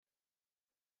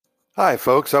Hi,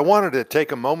 folks. I wanted to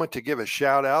take a moment to give a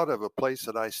shout out of a place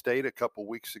that I stayed a couple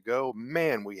weeks ago.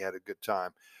 Man, we had a good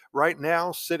time. Right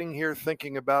now, sitting here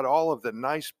thinking about all of the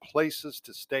nice places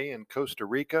to stay in Costa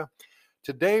Rica.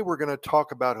 Today, we're going to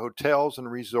talk about hotels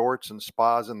and resorts and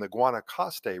spas in the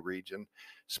Guanacaste region,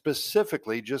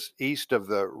 specifically just east of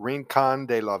the Rincon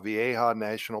de la Vieja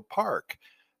National Park,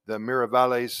 the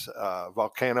Miravalis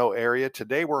volcano area.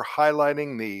 Today, we're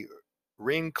highlighting the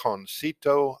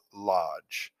Rinconcito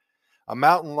Lodge, a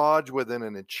mountain lodge within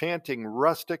an enchanting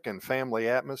rustic and family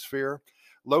atmosphere.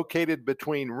 Located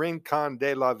between Rincon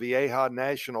de la Vieja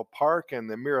National Park and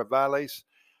the Miravalis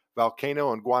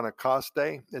volcano in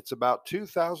Guanacaste. It's about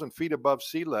 2,000 feet above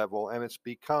sea level, and it's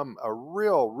become a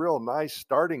real nice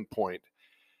starting point.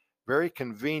 Very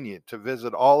convenient to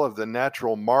visit all of the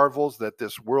natural marvels that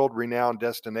this world renowned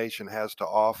destination has to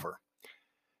offer.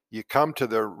 You come to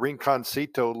the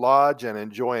Rinconcito Lodge and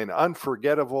enjoy an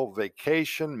unforgettable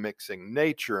vacation, mixing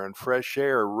nature and fresh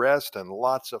air, rest, and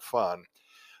lots of fun.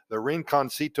 The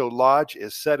Rinconcito Lodge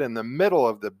is set in the middle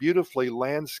of the beautifully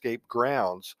landscaped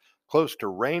grounds, close to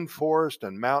rainforest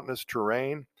and mountainous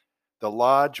terrain. The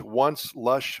lodge, once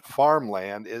lush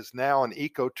farmland, is now an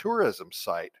ecotourism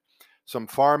site. Some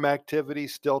farm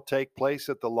activities still take place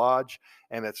at the lodge,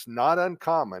 and it's not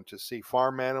uncommon to see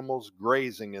farm animals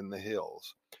grazing in the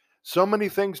hills. So many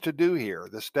things to do here.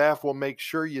 The staff will make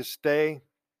sure your stay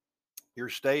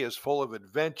is full of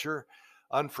adventure,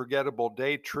 unforgettable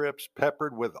day trips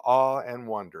peppered with awe and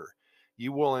wonder.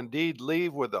 You will indeed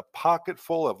leave with a pocket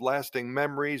full of lasting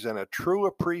memories and a true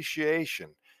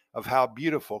appreciation of how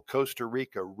beautiful Costa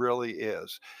Rica really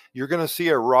is. You're going to see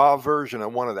a raw version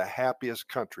of one of the happiest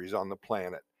countries on the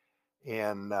planet.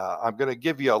 And I'm going to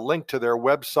give you a link to their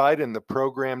website in the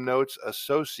program notes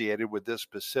associated with this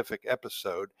specific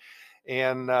episode.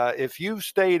 And if you've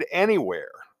stayed anywhere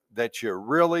that you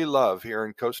really love here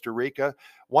in Costa Rica,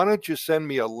 why don't you send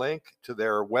me a link to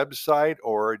their website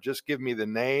or just give me the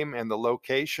name and the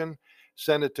location?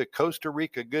 Send it to Costa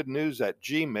Rica Good News at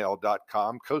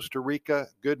gmail.com. Costa Rica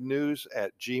Good News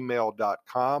at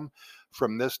gmail.com.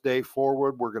 From this day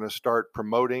forward, we're going to start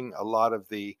promoting a lot of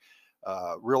the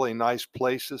really nice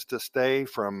places to stay,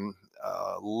 from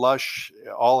lush,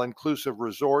 all inclusive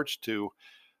resorts to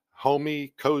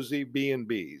homey, cozy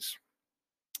B&Bs.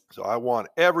 So I want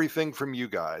everything from you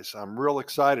guys. I'm real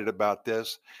excited about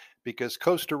this because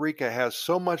Costa Rica has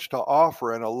so much to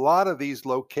offer, and a lot of these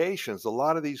locations, a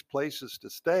lot of these places to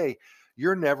stay,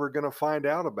 you're never going to find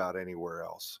out about anywhere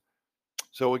else.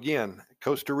 So again,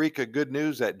 Costa Rica Good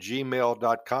News at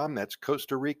gmail.com. That's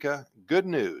Costa Rica Good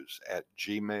News at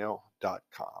gmail.com.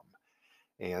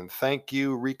 And thank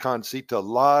you, Rinconcito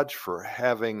Lodge, for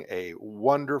having a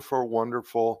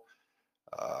wonderful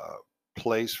uh,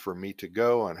 place for me to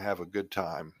go and have a good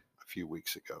time a few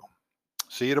weeks ago.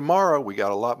 See you tomorrow. We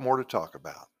got a lot more to talk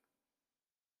about.